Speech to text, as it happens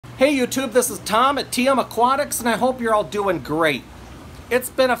Hey YouTube, this is Tom at TM Aquatics and I hope you're all doing great. It's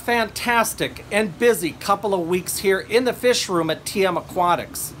been a fantastic and busy couple of weeks here in the fish room at TM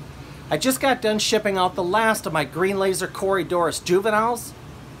Aquatics. I just got done shipping out the last of my green laser Corydoras juveniles.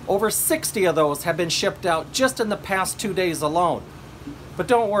 Over 60 of those have been shipped out just in the past 2 days alone. But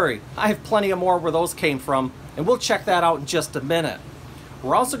don't worry, I have plenty of more where those came from and we'll check that out in just a minute.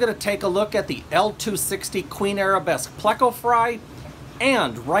 We're also going to take a look at the L260 Queen Arabesque Pleco fry.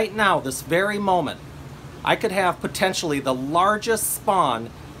 And right now, this very moment, I could have potentially the largest spawn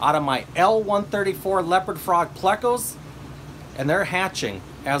out of my L134 Leopard Frog Plecos, and they're hatching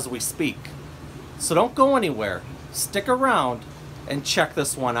as we speak. So don't go anywhere, stick around and check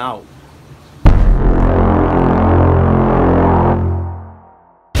this one out.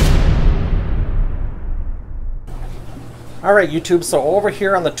 Alright YouTube, so over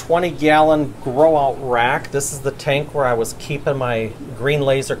here on the 20-gallon grow out rack, this is the tank where I was keeping my green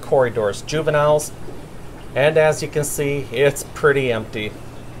laser Corydoras juveniles. And as you can see, it's pretty empty.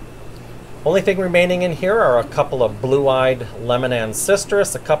 Only thing remaining in here are a couple of blue-eyed lemon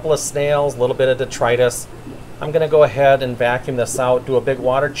ancestris, a couple of snails, a little bit of detritus. I'm going to go ahead and vacuum this out, do a big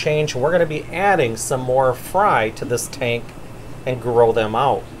water change, and we're going to be adding some more fry to this tank and grow them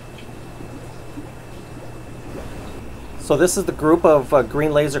out. So this is the group of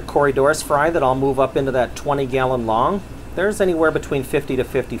green laser Corydoras fry that I'll move up into that 20-gallon long. There's anywhere between 50 to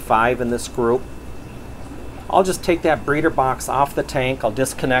 55 in this group. I'll just take that breeder box off the tank. I'll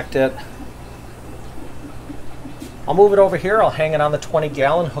disconnect it. I'll move it over here. I'll hang it on the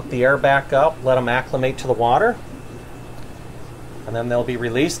 20-gallon, hook the air back up, let them acclimate to the water. And then they'll be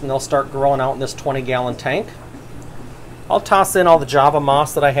released and they'll start growing out in this 20-gallon tank. I'll toss in all the Java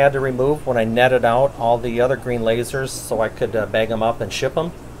moss that I had to remove when I netted out all the other green lasers so I could bag them up and ship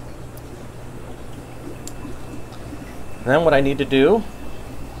them. And then what I need to do,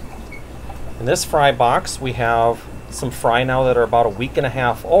 in this fry box we have some fry now that are about a week and a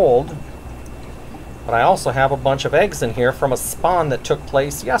half old, but I also have a bunch of eggs in here from a spawn that took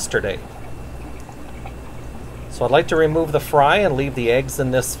place yesterday. So I'd like to remove the fry and leave the eggs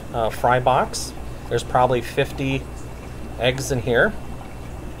in this fry box. There's probably 50 eggs in here.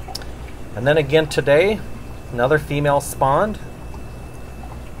 And then again today, another female spawned.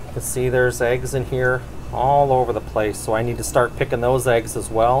 You can see there's eggs in here all over the place, so I need to start picking those eggs as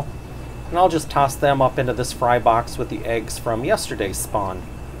well. And I'll just toss them up into this fry box with the eggs from yesterday's spawn.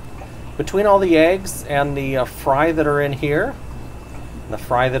 Between all the eggs and the fry that are in here,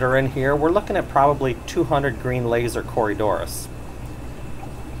 we're looking at probably 200 green laser Corydoras.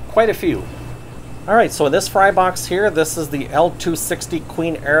 Quite a few. Alright, so in this fry box here, this is the L260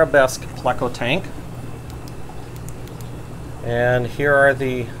 Queen Arabesque Pleco tank. And here are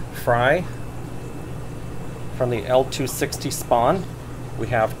the fry from the L260 spawn. We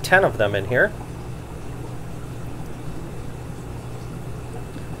have 10 of them in here.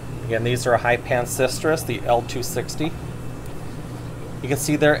 Again, these are a high pancistris, the L260. You can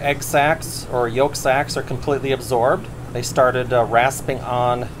see their egg sacs or yolk sacs are completely absorbed. They started rasping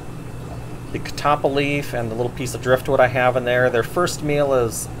on the catappa leaf and the little piece of driftwood I have in there. Their first meal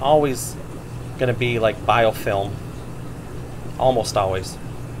is always going to be like biofilm. Almost always.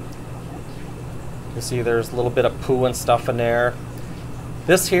 You see there's a little bit of poo and stuff in there.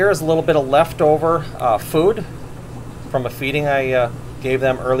 This here is a little bit of leftover food from a feeding I gave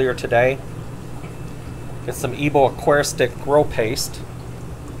them earlier today. Get some Ebo Aquaristic grow paste.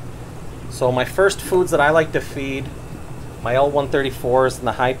 So my first foods that I like to feed my L134s and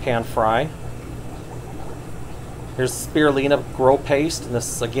the high pan fry. Here's spirulina grow paste, and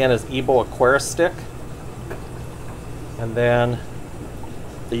this again is Ebo Aquaristic. And then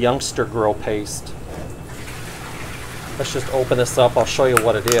the youngster grow paste. Let's just open this up, I'll show you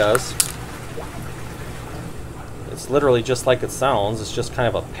what it is. It's literally just like it sounds, it's just kind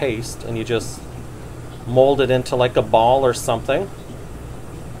of a paste, and you just mold it into like a ball or something.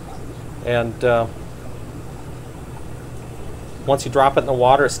 And once you drop it in the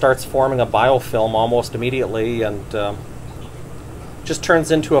water, it starts forming a biofilm almost immediately, and just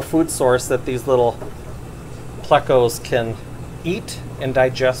turns into a food source that these little plecos can eat and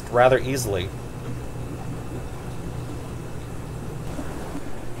digest rather easily.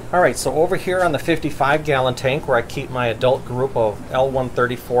 Alright, so over here on the 55-gallon tank where I keep my adult group of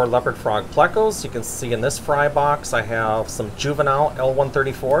L134 Leopard Frog Plecos, you can see in this fry box I have some juvenile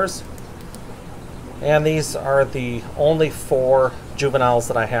L134s. And these are the only 4 juveniles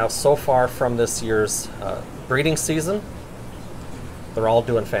that I have so far from this year's breeding season. They're all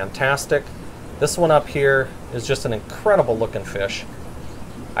doing fantastic. This one up here is just an incredible looking fish.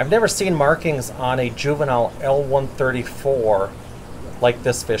 I've never seen markings on a juvenile L134 like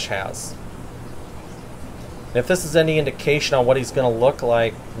this fish has. If this is any indication on what he's going to look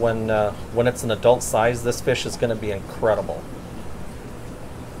like when it's an adult size, this fish is going to be incredible.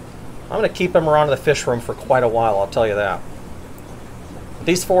 I'm going to keep him around in the fish room for quite a while, I'll tell you that.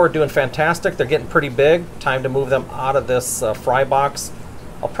 These four are doing fantastic. They're getting pretty big. Time to move them out of this fry box.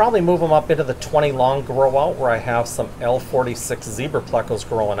 I'll probably move them up into the 20 long grow out where I have some L134 zebra plecos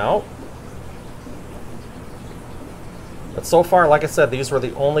growing out. But so far, like I said, these were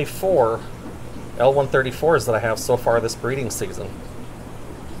the only 4 L134s that I have so far this breeding season.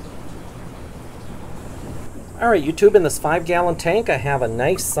 Alright YouTube, in this 5-gallon tank I have a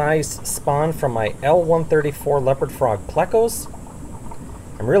nice sized spawn from my L134 Leopard Frog Plecos.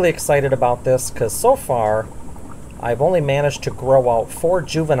 I'm really excited about this because so far I've only managed to grow out 4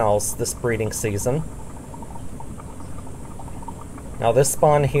 juveniles this breeding season. Now this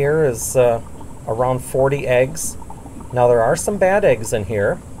spawn here is around 40 eggs. Now there are some bad eggs in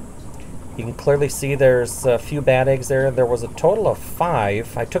here. You can clearly see there's a few bad eggs there. There was a total of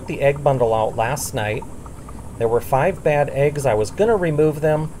 5. I took the egg bundle out last night. There were 5 bad eggs. I was going to remove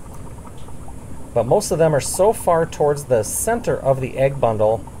them, but most of them are so far towards the center of the egg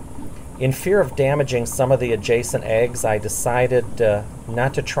bundle. In fear of damaging some of the adjacent eggs, I decided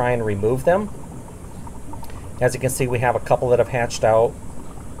not to try and remove them. As you can see, we have a couple that have hatched out.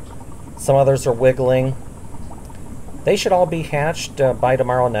 Some others are wiggling. They should all be hatched by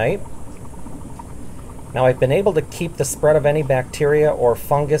tomorrow night. Now I've been able to keep the spread of any bacteria or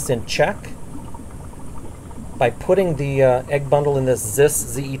fungus in check by putting the egg bundle in this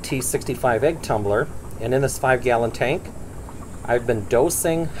ZET65 egg tumbler, and in this 5-gallon tank I've been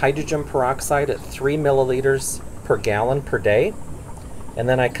dosing hydrogen peroxide at 3 milliliters per gallon per day, and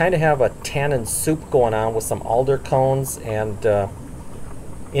then I kind of have a tannin soup going on with some alder cones and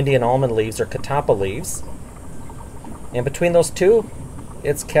Indian almond leaves or catappa leaves, and between those two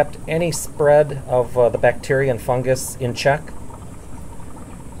it's kept any spread of the bacteria and fungus in check.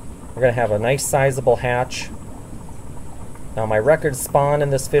 We're going to have a nice sizable hatch. Now my record spawn in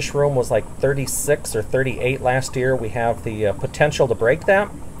this fish room was like 36 or 38 last year. We have the potential to break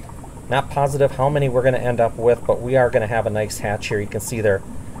that. Not positive how many we're going to end up with, but we are going to have a nice hatch here. You can see their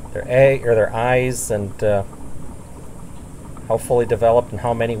egg or their eyes and how fully developed and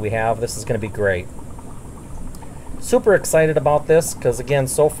how many we have. This is going to be great. Super excited about this because again,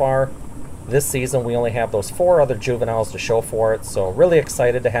 so far this season we only have those 4 other juveniles to show for it. So really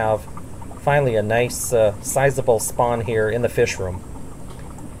excited to have finally a nice sizable spawn here in the fish room.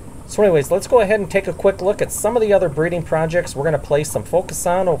 So anyways, let's go ahead and take a quick look at some of the other breeding projects we're going to place some focus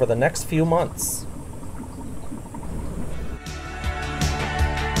on over the next few months.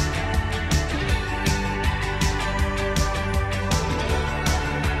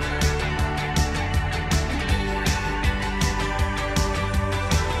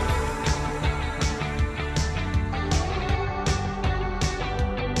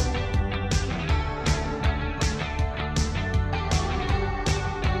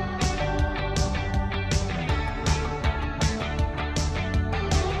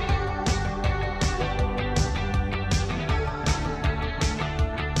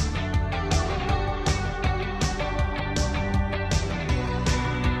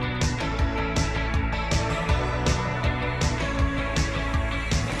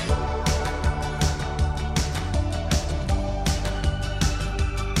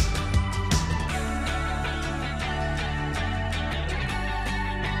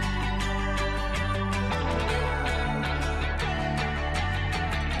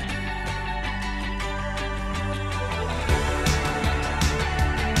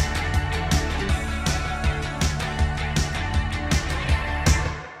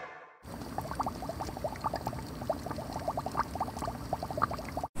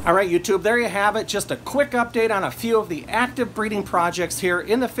 Alright YouTube, there you have it. Just a quick update on a few of the active breeding projects here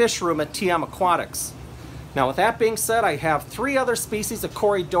in the fish room at TM Aquatics. Now with that being said, I have 3 other species of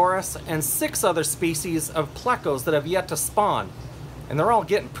Corydoras and 6 other species of Plecos that have yet to spawn. And they're all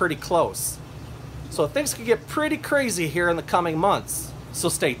getting pretty close. So things could get pretty crazy here in the coming months. So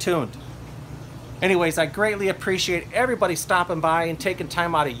stay tuned. Anyways, I greatly appreciate everybody stopping by and taking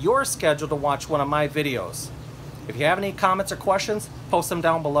time out of your schedule to watch one of my videos. If you have any comments or questions, post them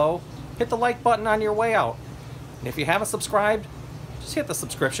down below. Hit the like button on your way out. And if you haven't subscribed, just hit the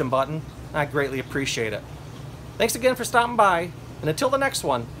subscription button. I greatly appreciate it. Thanks again for stopping by, and until the next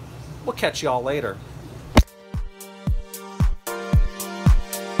one, we'll catch you all later.